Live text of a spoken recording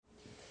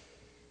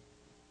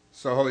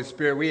So, Holy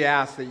Spirit, we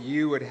ask that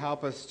you would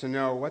help us to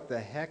know what the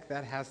heck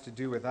that has to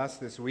do with us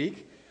this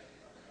week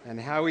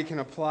and how we can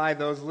apply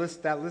that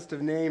list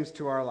of names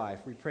to our life.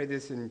 We pray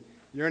this in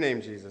your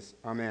name, Jesus.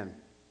 Amen.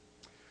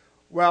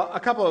 Well, a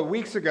couple of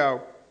weeks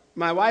ago,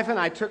 my wife and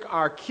I took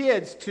our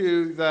kids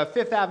to the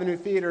Fifth Avenue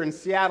Theater in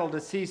Seattle to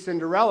see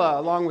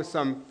Cinderella along with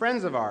some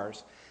friends of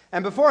ours.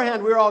 And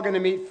beforehand, we were all going to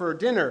meet for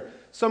dinner.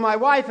 So my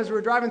wife, as we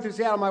were driving through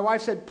Seattle, my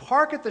wife said,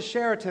 "Park at the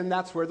Sheraton,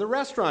 that's where the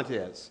restaurant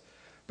is."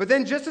 But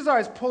then just as I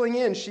was pulling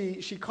in,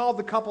 she called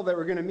the couple that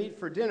were going to meet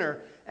for dinner,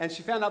 and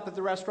she found out that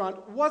the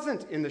restaurant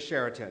wasn't in the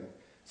Sheraton.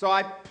 So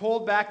I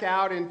pulled back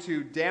out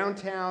into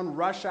downtown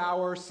rush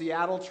hour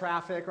Seattle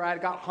traffic, right?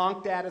 I got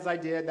honked at as I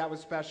did. That was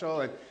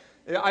special. And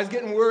I was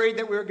getting worried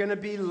that we were going to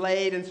be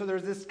late, and so there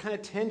was this kind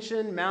of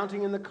tension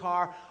mounting in the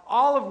car,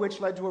 all of which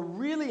led to a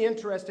really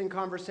interesting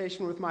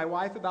conversation with my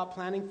wife about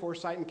planning,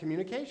 foresight, and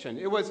communication.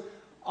 It was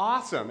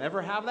awesome.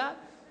 Ever have that?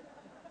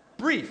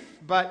 Brief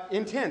but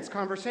intense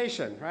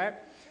conversation, right?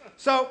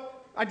 So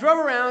I drove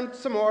around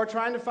some more,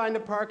 trying to find a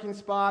parking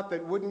spot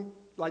that wouldn't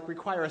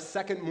require a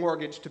second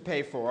mortgage to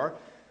pay for,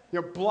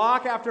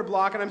 block after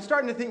block, and I'm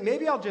starting to think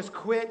maybe I'll just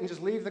quit and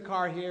just leave the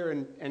car here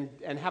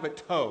and have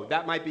it towed.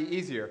 That might be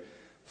easier.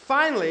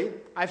 Finally,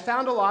 I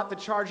found a lot that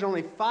charged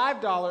only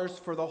 $5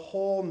 for the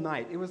whole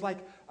night. It was like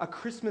a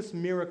Christmas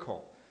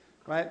miracle,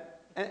 right?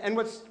 And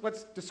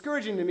what's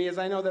discouraging to me is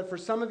I know that for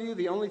some of you,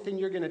 the only thing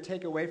you're going to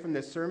take away from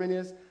this sermon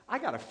is, I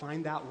got to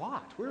find that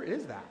lot. Where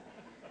is that?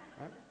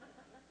 Right?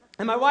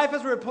 And my wife,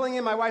 as we were pulling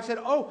in, my wife said,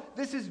 "Oh,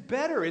 this is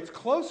better. It's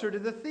closer to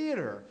the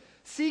theater.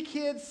 See,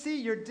 kids,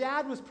 see, your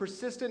dad was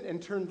persistent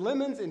and turned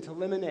lemons into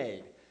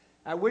lemonade."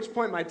 At which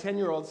point my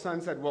 10-year-old son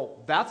said,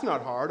 "Well, that's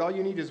not hard. All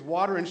you need is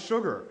water and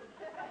sugar."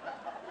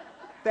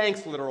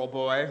 Thanks, literal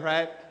boy,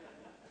 right?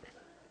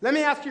 Let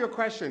me ask you a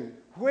question.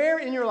 Where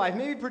in your life,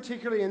 maybe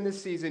particularly in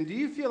this season, do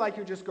you feel like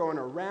you're just going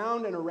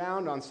around and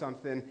around on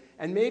something,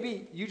 and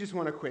maybe you just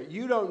want to quit?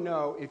 You don't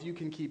know if you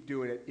can keep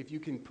doing it, if you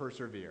can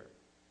persevere.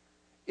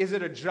 Is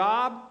it a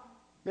job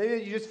maybe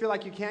that you just feel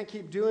like you can't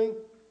keep doing?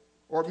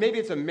 Or maybe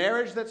it's a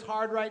marriage that's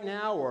hard right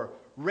now, or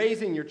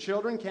raising your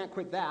children, can't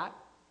quit that.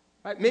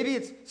 Right? Maybe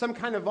it's some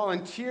kind of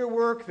volunteer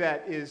work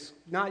that is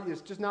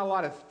just not a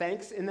lot of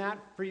thanks in that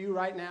for you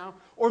right now.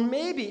 Or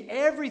maybe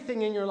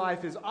everything in your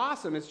life is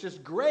awesome, it's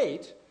just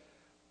great,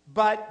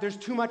 but there's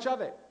too much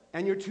of it,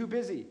 and you're too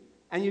busy,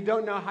 and you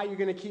don't know how you're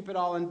going to keep it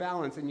all in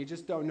balance, and you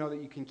just don't know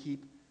that you can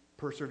keep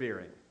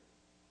persevering.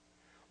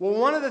 Well,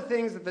 one of the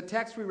things that the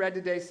text we read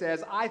today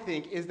says, I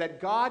think, is that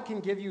God can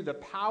give you the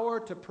power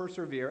to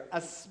persevere,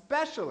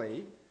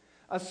 especially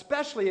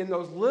in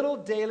those little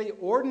daily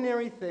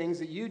ordinary things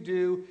that you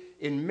do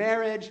in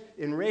marriage,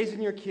 in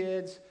raising your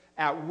kids,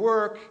 at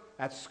work,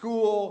 at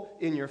school,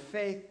 in your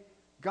faith.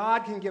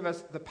 God can give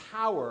us the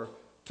power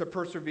to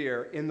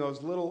persevere in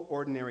those little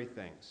ordinary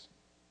things.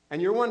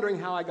 And you're wondering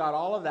how I got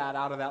all of that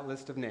out of that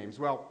list of names.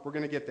 Well, we're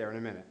going to get there in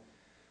a minute.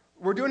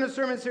 We're doing a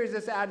sermon series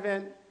this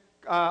Advent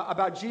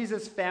about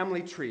Jesus'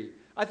 family tree.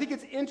 I think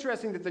it's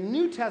interesting that the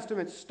New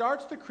Testament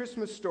starts the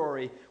Christmas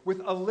story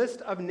with a list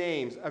of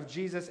names of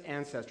Jesus'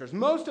 ancestors,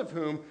 most of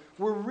whom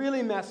were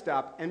really messed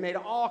up and made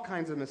all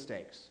kinds of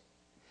mistakes.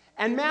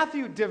 And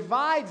Matthew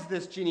divides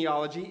this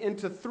genealogy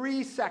into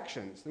 3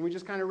 sections, and we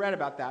just kind of read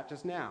about that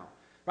just now.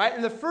 Right?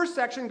 And the first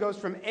section goes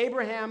from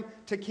Abraham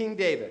to King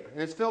David,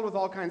 and it's filled with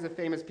all kinds of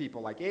famous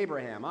people like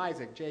Abraham,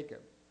 Isaac,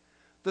 Jacob.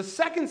 The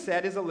second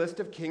set is a list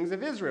of kings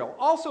of Israel,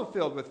 also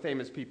filled with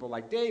famous people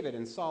like David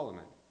and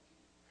Solomon.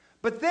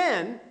 But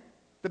then,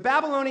 the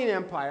Babylonian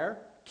Empire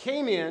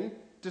came in,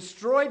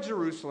 destroyed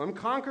Jerusalem,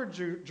 conquered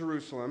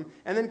Jerusalem,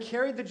 and then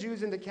carried the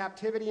Jews into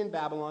captivity in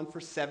Babylon for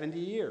 70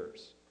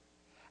 years.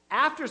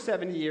 After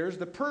 70 years,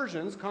 the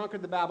Persians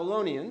conquered the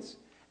Babylonians,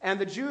 and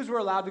the Jews were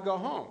allowed to go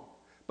home.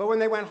 But when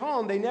they went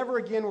home, they never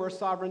again were a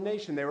sovereign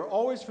nation. They were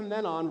always from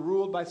then on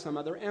ruled by some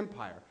other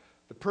empire.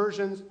 The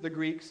Persians, the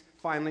Greeks,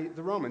 finally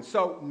the Romans.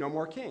 So no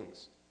more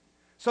kings.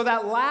 So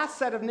that last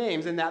set of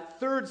names in that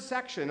third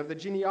section of the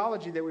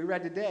genealogy that we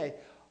read today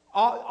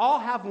all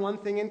have one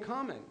thing in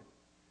common.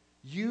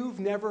 You've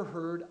never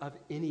heard of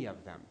any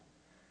of them,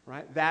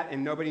 right? That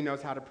and nobody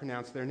knows how to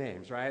pronounce their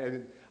names, right?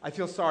 And I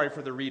feel sorry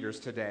for the readers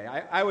today.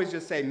 I always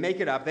just say,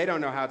 make it up. They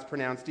don't know how it's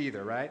pronounced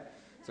either, right?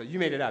 So you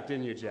made it up,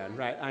 didn't you, Jen?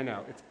 Right? I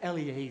know. It's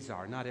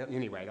Eleazar, not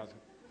anyway.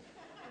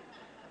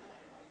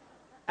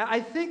 I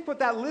think what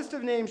that list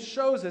of names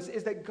shows us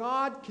is that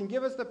God can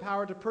give us the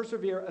power to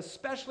persevere,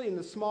 especially in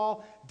the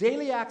small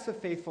daily acts of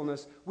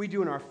faithfulness we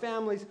do in our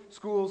families,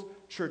 schools,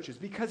 churches.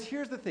 Because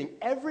here's the thing,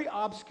 every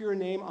obscure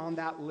name on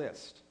that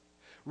list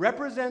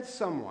represents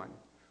someone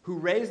who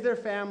raised their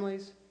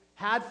families,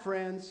 had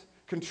friends,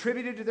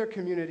 contributed to their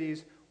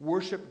communities,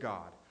 worshiped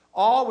God.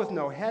 All with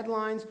no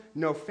headlines,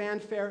 no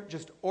fanfare,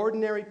 just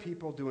ordinary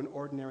people doing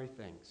ordinary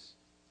things.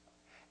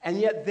 And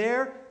yet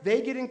there,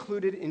 they get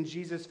included in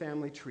Jesus'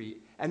 family tree.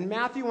 And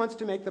Matthew wants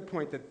to make the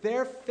point that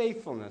their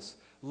faithfulness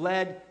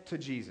led to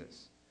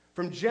Jesus.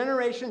 From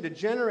generation to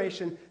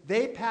generation,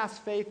 they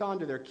passed faith on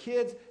to their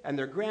kids and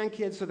their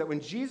grandkids so that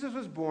when Jesus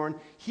was born,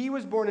 he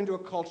was born into a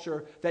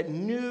culture that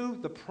knew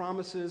the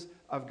promises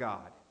of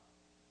God.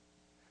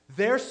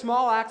 Their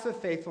small acts of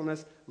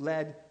faithfulness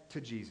led to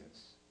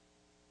Jesus.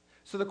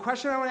 So the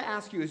question I want to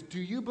ask you is, do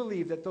you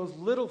believe that those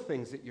little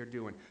things that you're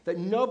doing, that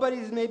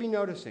nobody's maybe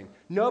noticing,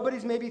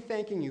 nobody's maybe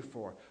thanking you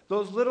for,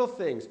 those little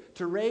things,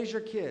 to raise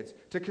your kids,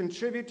 to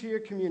contribute to your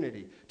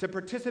community, to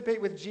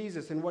participate with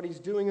Jesus in what he's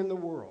doing in the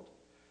world,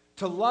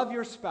 to love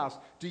your spouse,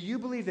 do you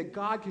believe that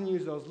God can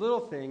use those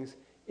little things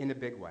in a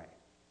big way?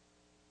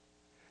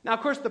 Now,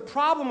 of course, the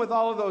problem with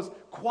all of those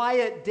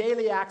quiet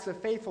daily acts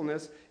of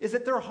faithfulness is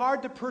that they're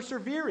hard to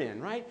persevere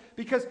in, right?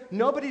 Because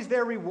nobody's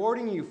there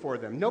rewarding you for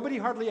them. Nobody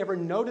hardly ever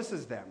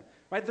notices them,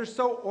 right? They're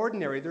so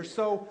ordinary. They're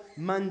so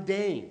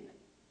mundane.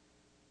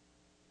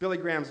 Billy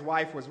Graham's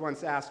wife was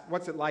once asked,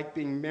 what's it like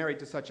being married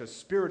to such a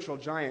spiritual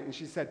giant? And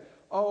she said,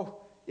 oh,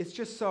 it's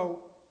just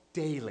so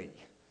daily,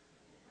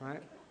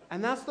 right?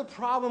 And that's the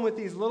problem with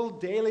these little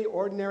daily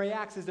ordinary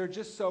acts, is they're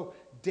just so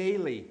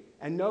daily,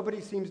 and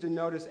nobody seems to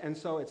notice, and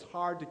so it's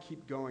hard to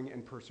keep going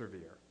and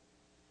persevere,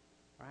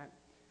 right?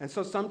 And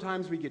so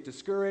sometimes we get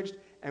discouraged,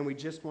 and we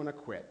just want to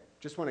quit,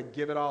 just want to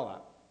give it all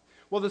up.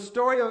 Well, the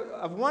story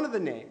of one of the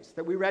names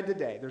that we read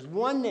today, there's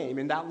one name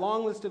in that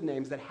long list of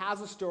names that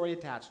has a story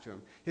attached to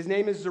him. His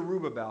name is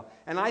Zerubbabel,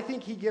 and I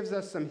think he gives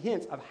us some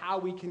hints of how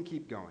we can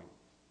keep going.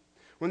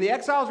 When the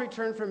exiles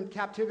returned from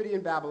captivity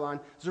in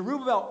Babylon,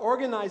 Zerubbabel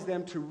organized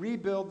them to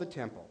rebuild the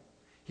temple.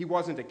 He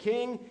wasn't a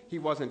king, he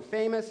wasn't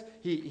famous,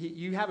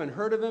 you haven't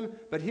heard of him,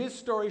 but his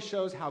story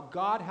shows how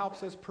God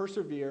helps us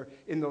persevere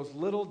in those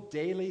little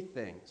daily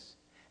things.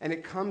 And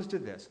it comes to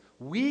this: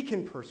 we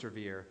can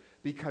persevere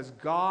because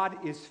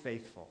God is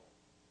faithful.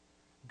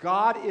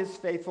 God is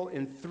faithful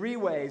in 3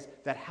 ways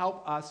that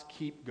help us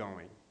keep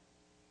going.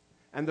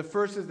 And the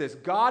first is this: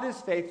 God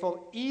is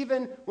faithful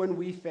even when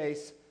we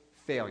face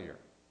failure.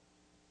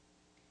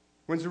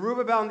 When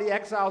Zerubbabel and the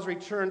exiles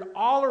returned,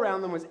 all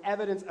around them was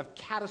evidence of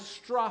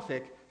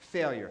catastrophic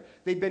failure.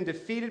 They'd been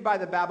defeated by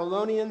the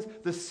Babylonians.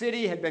 The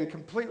city had been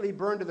completely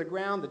burned to the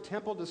ground, the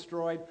temple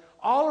destroyed.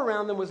 All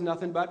around them was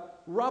nothing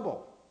but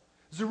rubble.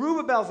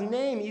 Zerubbabel's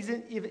name is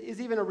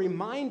even a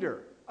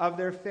reminder of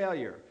their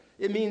failure.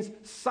 It means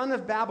son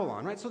of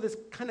Babylon, right? So this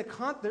kind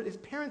of, his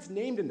parents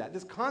named him that,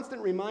 this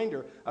constant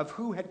reminder of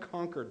who had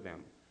conquered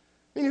them.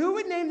 I mean, who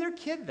would name their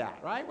kid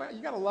that, right? Well,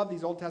 you got to love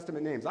these Old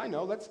Testament names. I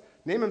know. Let's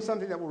name him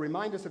something that will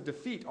remind us of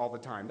defeat all the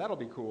time. That'll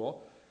be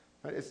cool.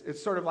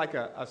 It's sort of like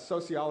a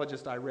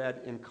sociologist I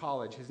read in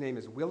college. His name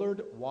is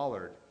Willard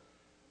Wallard.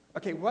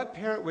 Okay, what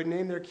parent would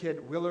name their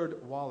kid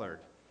Willard Wallard?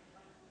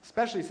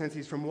 Especially since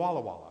he's from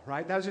Walla Walla,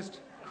 right? That was just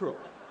cruel.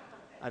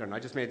 I don't know. I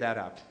just made that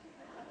up.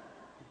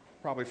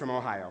 Probably from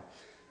Ohio.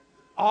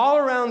 All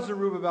around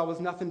Zerubbabel was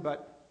nothing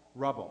but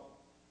rubble.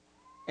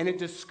 And it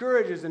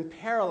discourages and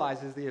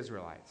paralyzes the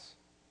Israelites.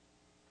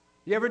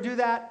 You ever do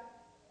that?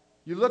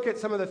 You look at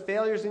some of the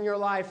failures in your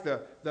life,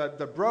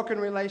 the broken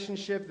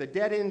relationship, the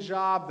dead-end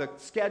job, the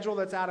schedule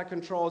that's out of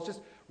control. It's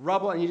just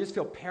rubble, and you just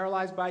feel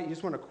paralyzed by it. You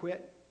just want to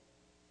quit.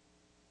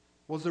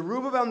 Well,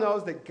 Zerubbabel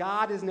knows that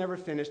God is never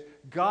finished,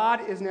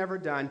 God is never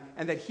done,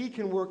 and that he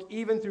can work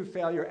even through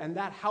failure, and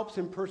that helps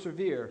him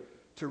persevere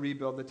to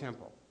rebuild the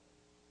temple.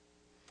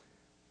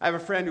 I have a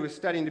friend who was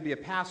studying to be a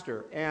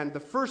pastor, and the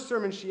first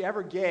sermon she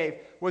ever gave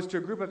was to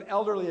a group of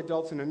elderly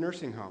adults in a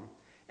nursing home.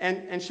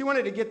 And she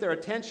wanted to get their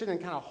attention and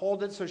kind of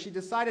hold it, so she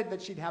decided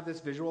that she'd have this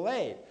visual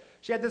aid.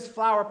 She had this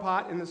flower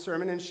pot in the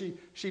sermon, and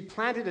she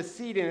planted a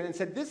seed in it and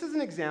said, this is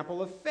an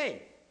example of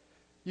faith.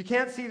 You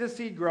can't see the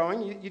seed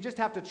growing, you just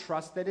have to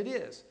trust that it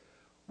is.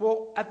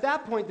 Well, at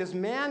that point, this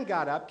man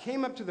got up,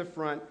 came up to the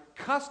front,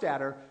 cussed at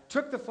her,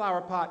 took the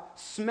flower pot,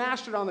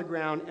 smashed it on the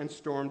ground, and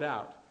stormed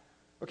out.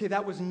 Okay,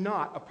 that was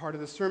not a part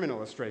of the sermon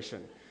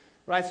illustration,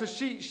 right? So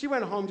she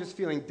went home just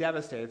feeling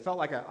devastated. It felt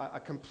like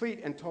a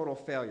complete and total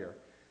failure.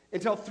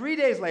 Until 3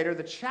 days later,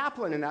 the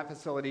chaplain in that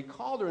facility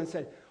called her and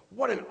said,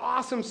 what an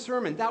awesome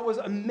sermon. That was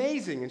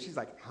amazing. And she's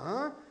like,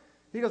 huh?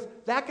 He goes,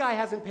 that guy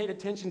hasn't paid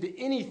attention to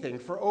anything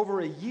for over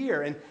a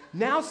year, and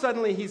now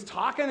suddenly he's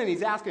talking and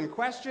he's asking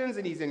questions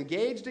and he's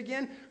engaged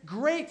again.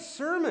 Great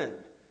sermon,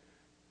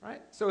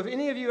 right? So if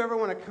any of you ever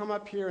want to come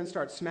up here and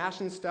start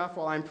smashing stuff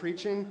while I'm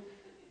preaching,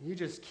 you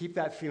just keep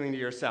that feeling to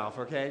yourself,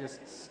 okay?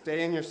 Just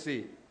stay in your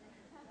seat.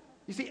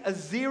 You see, a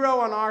 0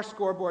 on our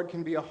scoreboard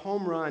can be a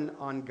home run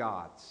on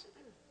God's.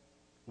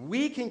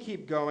 We can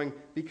keep going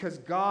because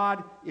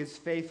God is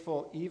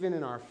faithful even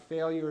in our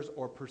failures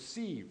or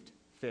perceived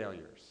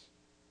failures.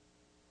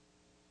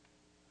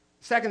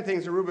 Second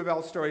thing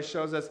Zerubbabel's story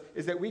shows us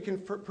is that we can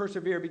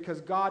persevere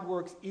because God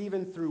works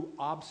even through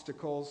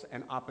obstacles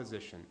and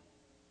opposition.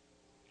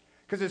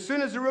 Because as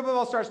soon as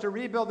Zerubbabel starts to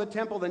rebuild the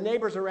temple, the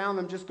neighbors around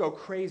them just go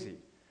crazy.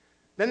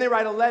 Then they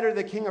write a letter to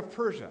the king of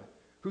Persia,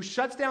 who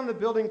shuts down the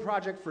building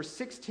project for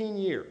 16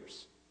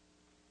 years.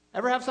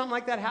 Ever have something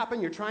like that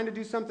happen? You're trying to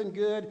do something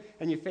good,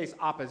 and you face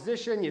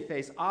opposition, you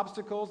face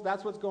obstacles.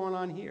 That's what's going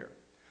on here.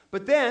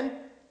 But then,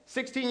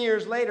 16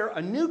 years later,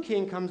 a new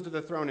king comes to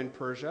the throne in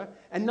Persia,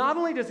 and not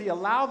only does he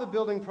allow the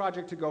building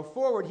project to go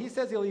forward, he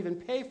says he'll even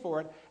pay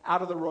for it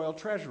out of the royal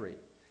treasury.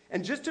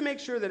 And just to make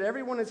sure that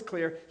everyone is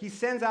clear, he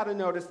sends out a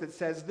notice that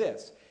says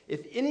this: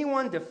 if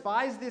anyone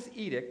defies this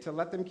edict to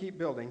let them keep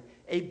building,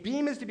 a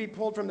beam is to be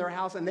pulled from their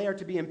house and they are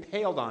to be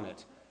impaled on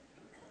it.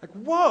 Like,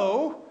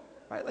 whoa!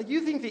 Right? Like,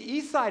 you think the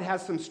East Side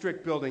has some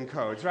strict building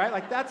codes, right?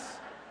 Like,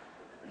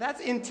 that's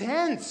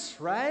intense,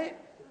 right?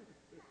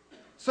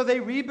 So they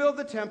rebuild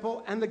the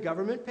temple and the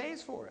government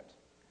pays for it.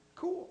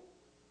 Cool.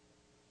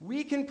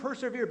 We can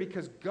persevere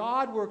because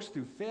God works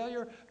through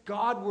failure.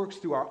 God works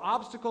through our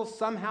obstacles.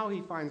 Somehow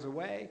he finds a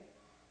way.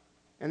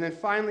 And then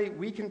finally,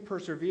 we can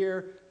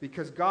persevere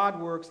because God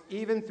works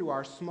even through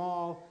our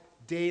small,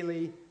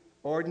 daily,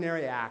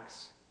 ordinary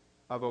acts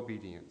of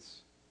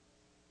obedience,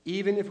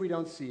 even if we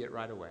don't see it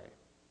right away.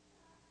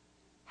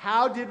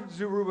 How did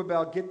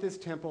Zerubbabel get this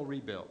temple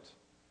rebuilt?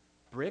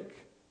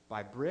 Brick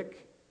by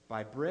brick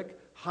by brick,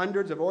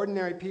 hundreds of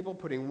ordinary people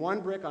putting one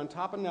brick on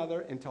top of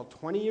another until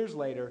 20 years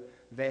later,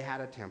 they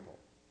had a temple.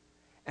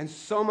 And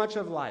so much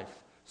of life,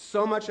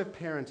 so much of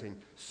parenting,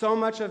 so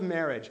much of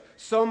marriage,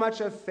 so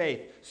much of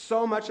faith,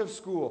 so much of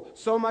school,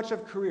 so much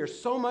of career,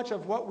 so much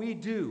of what we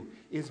do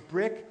is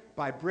brick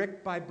by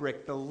brick by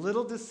brick, the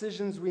little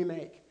decisions we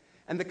make.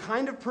 And the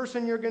kind of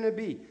person you're going to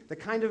be, the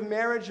kind of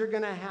marriage you're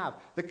going to have,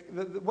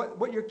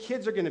 what your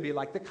kids are going to be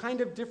like, the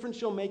kind of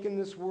difference you'll make in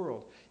this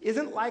world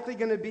isn't likely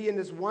going to be in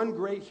this one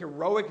great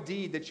heroic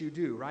deed that you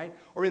do, right?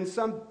 Or in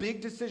some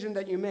big decision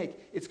that you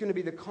make. It's going to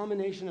be the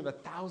culmination of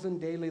 1,000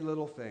 daily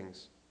little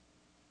things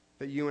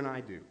that you and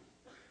I do.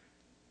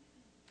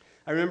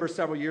 I remember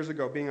several years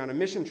ago being on a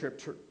mission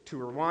trip to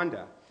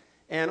Rwanda.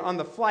 And on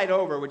the flight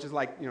over, which is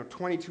like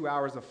 22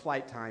 hours of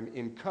flight time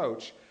in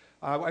coach,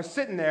 I was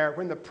sitting there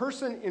when the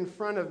person in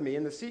front of me,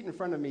 in the seat in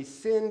front of me,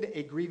 sinned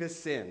a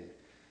grievous sin.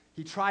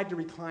 He tried to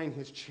recline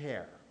his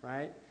chair,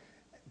 right?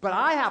 But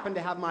I happened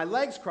to have my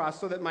legs crossed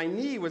so that my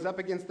knee was up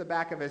against the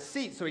back of his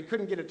seat so he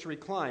couldn't get it to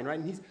recline, right?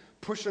 And he's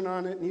pushing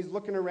on it and he's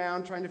looking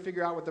around trying to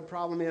figure out what the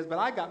problem is, but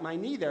I got my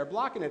knee there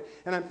blocking it,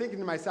 and I'm thinking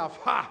to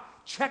myself, ha,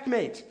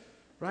 checkmate,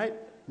 right?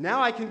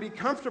 Now I can be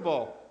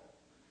comfortable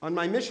on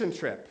my mission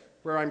trip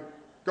where I'm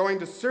going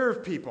to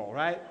serve people,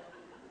 right?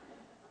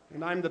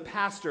 And I'm the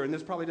pastor, and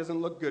this probably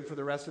doesn't look good for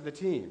the rest of the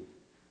team.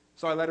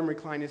 So I let him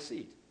recline his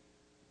seat.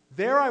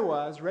 There I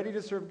was, ready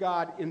to serve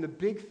God in the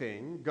big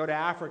thing, go to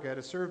Africa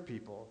to serve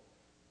people,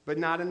 but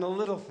not in the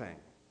little thing.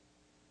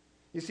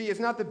 You see,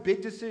 it's not the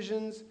big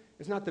decisions,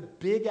 it's not the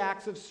big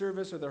acts of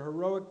service or the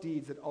heroic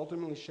deeds that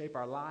ultimately shape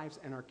our lives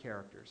and our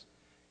characters.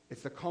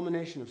 It's the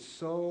culmination of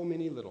so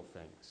many little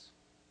things.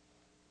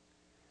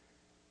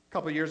 A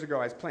couple of years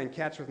ago, I was playing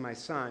catch with my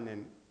son,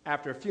 and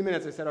after a few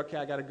minutes, I said, okay,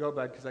 I got to go,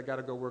 bud, because I got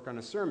to go work on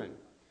a sermon.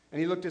 And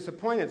he looked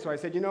disappointed, so I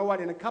said, you know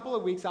what, in a couple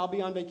of weeks, I'll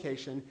be on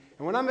vacation,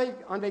 and when I'm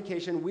on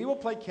vacation, we will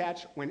play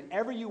catch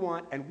whenever you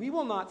want, and we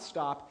will not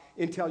stop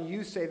until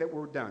you say that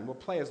we're done. We'll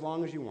play as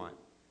long as you want.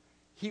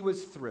 He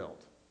was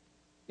thrilled.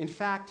 In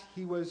fact,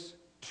 he was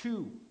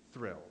too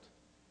thrilled.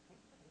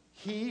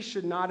 He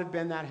should not have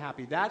been that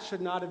happy. That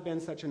should not have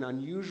been such an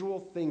unusual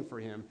thing for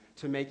him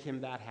to make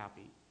him that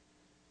happy.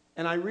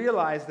 And I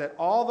realized that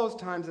all those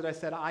times that I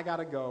said, I got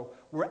to go,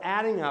 were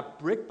adding up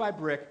brick by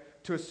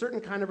brick to a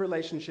certain kind of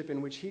relationship in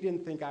which he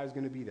didn't think I was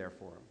going to be there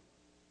for him.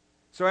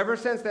 So ever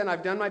since then,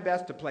 I've done my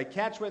best to play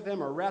catch with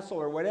him or wrestle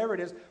or whatever it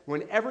is,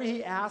 whenever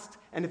he asked,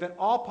 and if at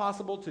all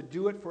possible, to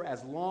do it for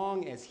as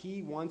long as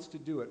he wants to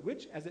do it,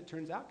 which, as it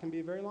turns out, can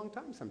be a very long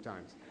time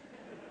sometimes.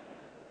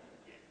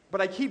 But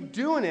I keep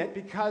doing it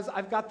because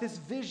I've got this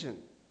vision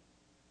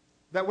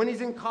that when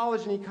he's in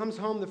college and he comes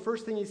home, the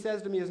first thing he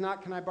says to me is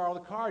not, can I borrow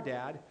the car,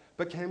 Dad?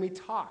 But can we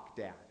talk,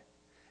 Dad?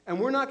 And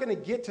we're not going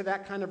to get to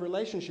that kind of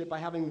relationship by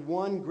having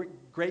one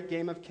great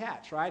game of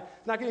catch, right?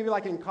 It's not going to be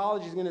like in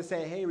college he's going to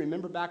say, hey,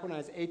 remember back when I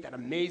was 8, that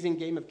amazing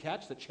game of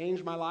catch that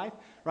changed my life,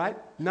 right?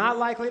 Not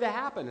likely to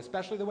happen,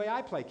 especially the way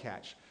I play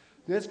catch.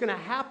 And it's going to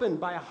happen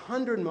by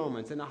 100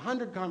 moments and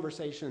 100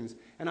 conversations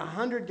and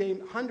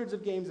hundreds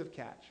of games of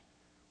catch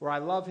where I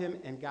love him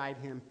and guide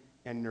him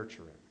and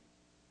nurture him,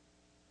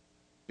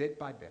 bit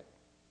by bit.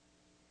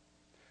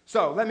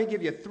 So let me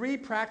give you 3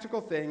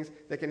 practical things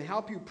that can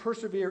help you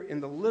persevere in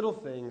the little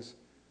things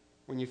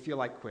when you feel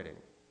like quitting.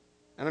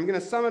 And I'm going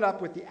to sum it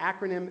up with the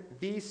acronym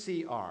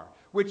VCR,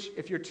 which,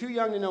 if you're too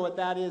young to know what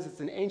that is, it's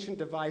an ancient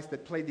device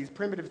that played these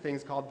primitive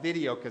things called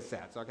video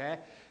cassettes, okay?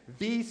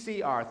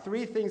 VCR,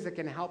 3 things that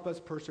can help us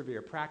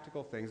persevere,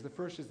 practical things. The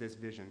first is this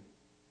vision.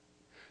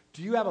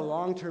 Do you have a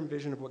long-term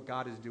vision of what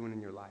God is doing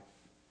in your life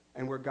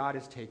and where God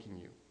is taking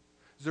you?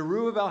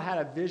 Zerubbabel had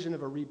a vision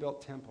of a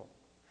rebuilt temple.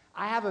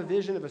 I have a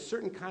vision of a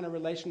certain kind of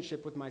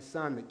relationship with my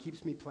son that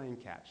keeps me playing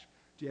catch.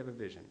 Do you have a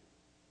vision?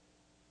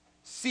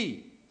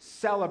 C,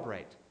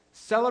 celebrate.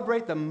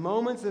 Celebrate the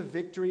moments of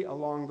victory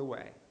along the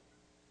way.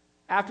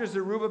 After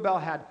Zerubbabel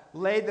had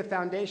laid the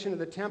foundation of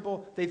the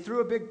temple, they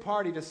threw a big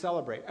party to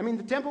celebrate. I mean,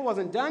 the temple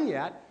wasn't done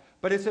yet,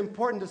 but it's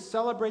important to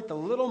celebrate the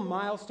little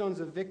milestones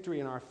of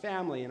victory in our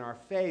family, in our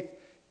faith,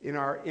 in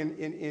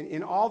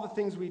all the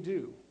things we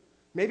do.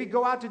 Maybe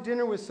go out to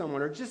dinner with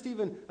someone, or just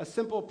even a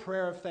simple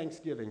prayer of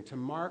thanksgiving to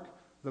mark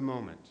the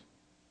moment.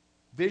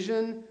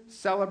 Vision,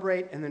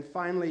 celebrate, and then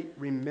finally,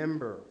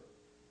 remember.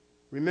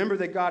 Remember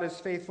that God is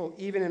faithful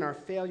even in our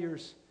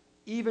failures,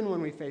 even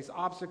when we face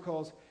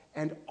obstacles,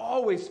 and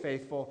always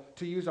faithful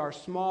to use our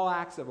small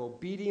acts of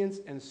obedience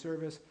and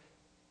service,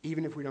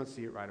 even if we don't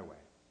see it right away.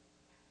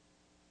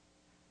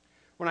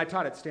 When I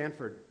taught at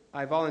Stanford,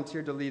 I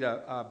volunteered to lead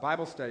a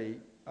Bible study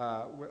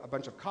with a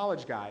bunch of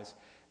college guys.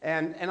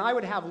 And I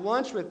would have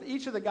lunch with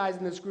each of the guys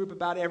in this group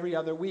about every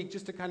other week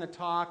just to kind of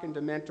talk and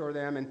to mentor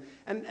them.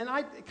 And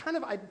I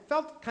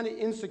felt kind of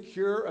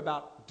insecure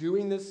about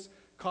doing this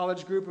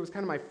college group. It was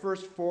kind of my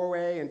first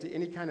foray into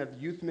any kind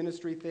of youth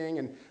ministry thing.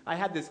 And I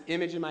had this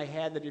image in my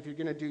head that if you're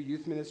going to do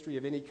youth ministry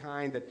of any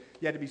kind, that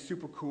you had to be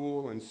super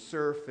cool and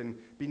surf and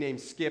be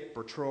named Skip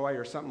or Troy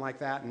or something like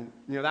that. And,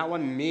 that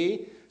wasn't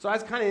me. So I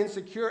was kind of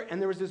insecure.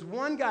 And there was this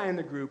one guy in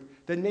the group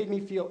that made me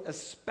feel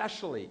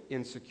especially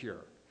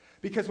insecure.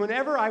 Because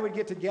whenever I would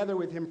get together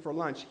with him for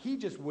lunch, he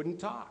just wouldn't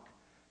talk.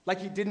 Like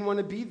he didn't want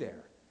to be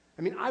there.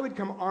 I mean, I would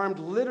come armed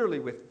literally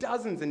with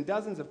dozens and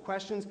dozens of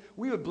questions.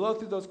 We would blow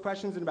through those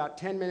questions in about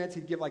 10 minutes.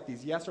 He'd give like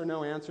these yes or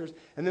no answers.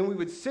 And then we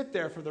would sit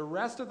there for the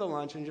rest of the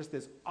lunch in just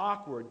this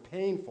awkward,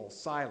 painful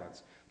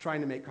silence,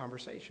 trying to make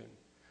conversation.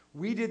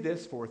 We did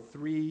this for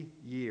 3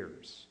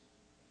 years.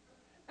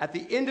 At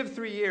the end of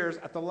 3 years,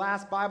 at the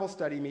last Bible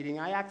study meeting,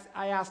 I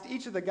asked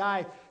each of the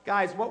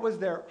guys what was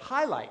their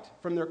highlight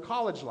from their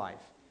college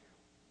life.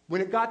 When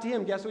it got to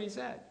him, guess what he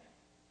said?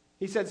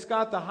 He said,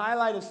 Scott, the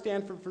highlight of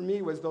Stanford for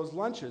me was those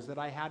lunches that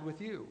I had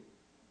with you.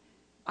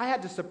 I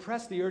had to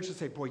suppress the urge to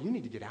say, boy, you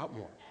need to get out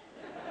more.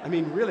 I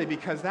mean, really,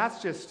 because that's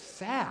just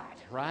sad,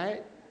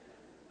 right?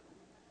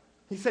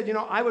 He said,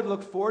 I would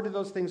look forward to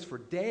those things for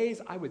days.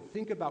 I would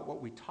think about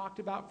what we talked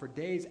about for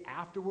days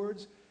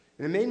afterwards.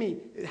 And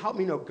it helped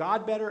me know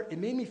God better. It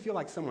made me feel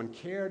like someone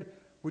cared,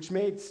 which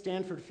made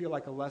Stanford feel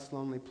like a less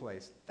lonely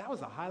place. That was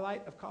the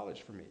highlight of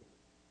college for me.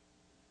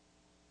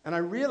 And I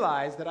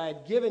realized that I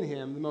had given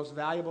him the most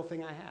valuable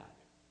thing I had,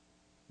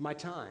 my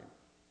time.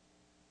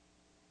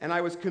 And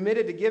I was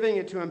committed to giving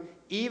it to him,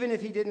 even if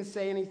he didn't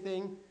say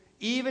anything,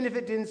 even if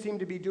it didn't seem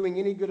to be doing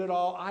any good at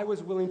all. I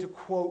was willing to,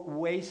 quote,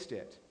 waste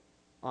it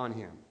on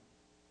him.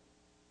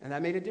 And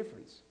that made a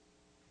difference.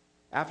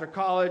 After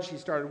college, he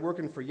started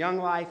working for Young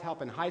Life,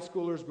 helping high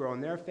schoolers grow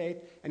in their faith,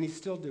 and he's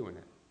still doing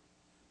it.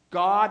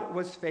 God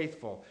was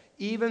faithful.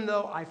 Even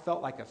though I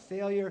felt like a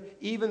failure,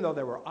 even though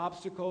there were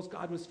obstacles,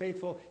 God was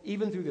faithful,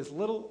 even through this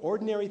little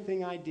ordinary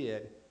thing I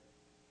did,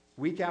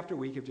 week after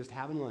week of just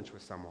having lunch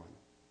with someone.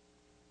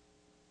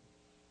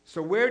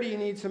 So where do you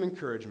need some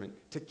encouragement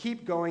to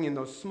keep going in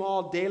those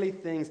small daily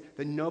things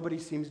that nobody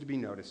seems to be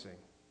noticing?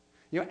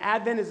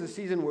 Advent is a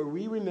season where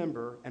we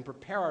remember and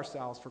prepare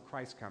ourselves for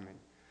Christ's coming.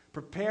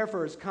 Prepare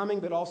for his coming,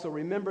 but also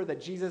remember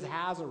that Jesus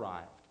has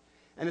arrived.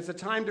 And it's a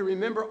time to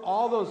remember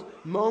all those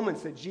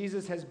moments that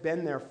Jesus has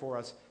been there for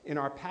us in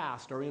our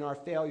past or in our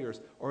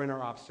failures or in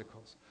our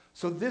obstacles.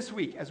 So this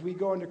week, as we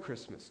go into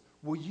Christmas,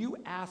 will you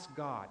ask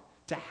God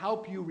to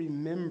help you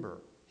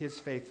remember his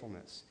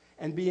faithfulness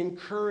and be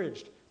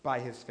encouraged by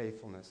his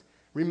faithfulness?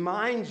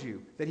 Remind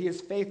you that he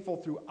is faithful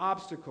through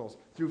obstacles,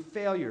 through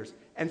failures,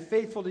 and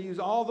faithful to use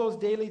all those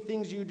daily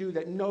things you do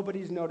that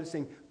nobody's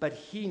noticing, but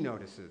he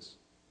notices.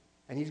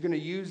 And he's going to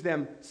use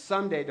them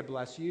someday to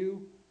bless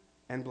you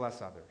and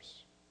bless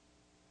others.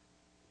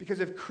 Because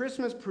if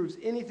Christmas proves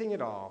anything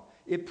at all,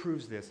 it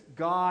proves this: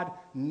 God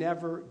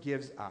never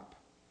gives up.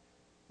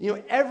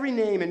 Every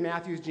name in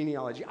Matthew's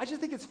genealogy, I just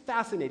think it's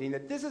fascinating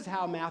that this is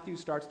how Matthew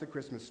starts the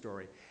Christmas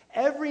story.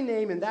 Every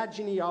name in that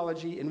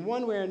genealogy, in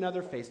one way or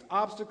another, faced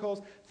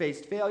obstacles,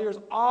 faced failures.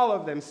 All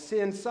of them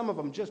sinned, some of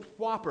them just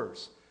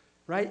whoppers.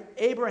 Right?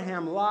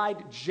 Abraham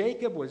lied.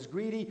 Jacob was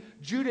greedy.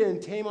 Judah and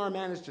Tamar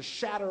managed to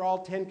shatter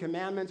all 10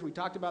 commandments. We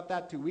talked about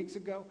that 2 weeks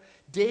ago.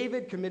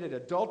 David committed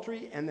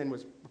adultery and then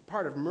was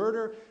part of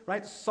murder.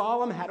 Right?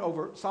 Solomon had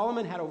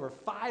over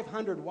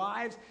 500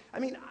 wives. I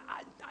mean,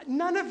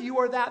 none of you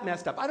are that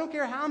messed up. I don't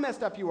care how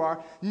messed up you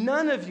are.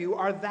 None of you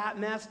are that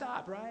messed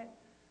up, right?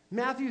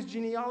 Matthew's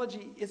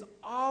genealogy is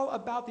all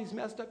about these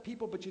messed up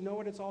people, but you know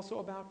what it's also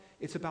about?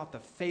 It's about the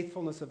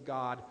faithfulness of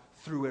God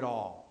through it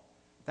all.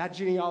 That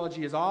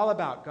genealogy is all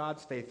about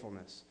God's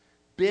faithfulness.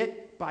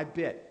 Bit by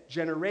bit,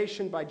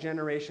 generation by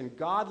generation,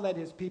 God led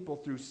his people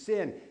through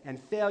sin and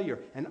failure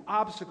and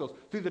obstacles,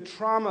 through the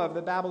trauma of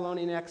the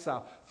Babylonian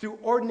exile, through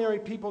ordinary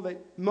people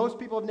that most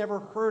people have never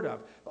heard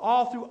of.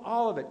 Through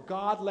all of it,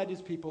 God led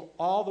his people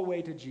all the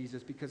way to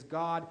Jesus because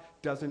God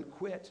doesn't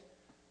quit.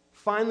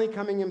 Finally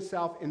coming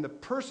himself in the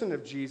person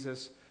of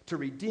Jesus to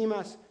redeem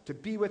us, to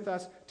be with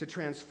us, to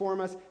transform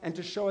us, and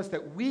to show us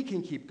that we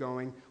can keep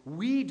going.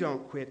 We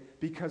don't quit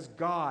because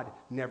God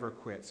never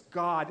quits.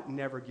 God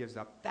never gives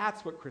up.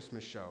 That's what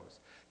Christmas shows.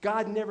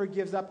 God never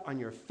gives up on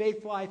your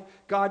faith life.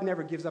 God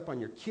never gives up on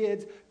your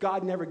kids.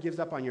 God never gives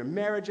up on your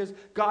marriages.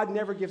 God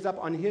never gives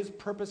up on his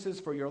purposes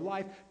for your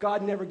life.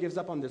 God never gives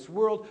up on this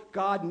world.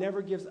 God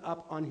never gives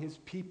up on his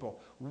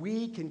people.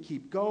 We can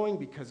keep going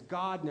because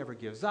God never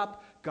gives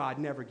up. God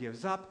never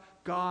gives up.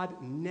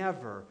 God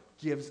never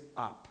gives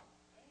up,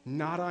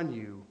 not on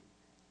you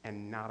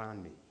and not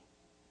on me.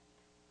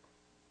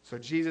 So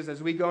Jesus,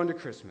 as we go into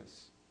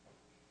Christmas,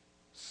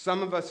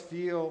 some of us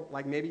feel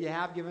like maybe you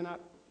have given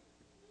up.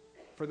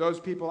 For those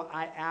people,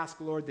 I ask,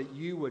 Lord, that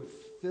you would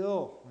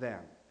fill them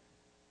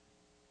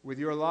with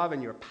your love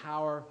and your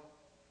power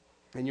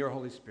and your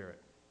Holy Spirit.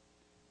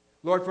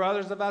 Lord, for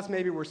others of us,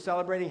 maybe we're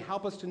celebrating.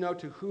 Help us to know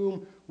to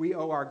whom we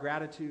owe our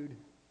gratitude.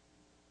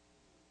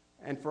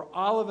 And for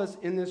all of us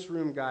in this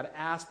room, God,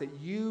 ask that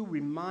you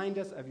remind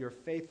us of your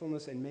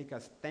faithfulness and make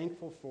us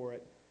thankful for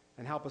it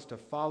and help us to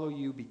follow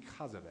you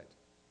because of it.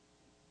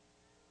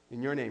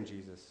 In your name,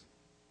 Jesus,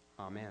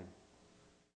 amen.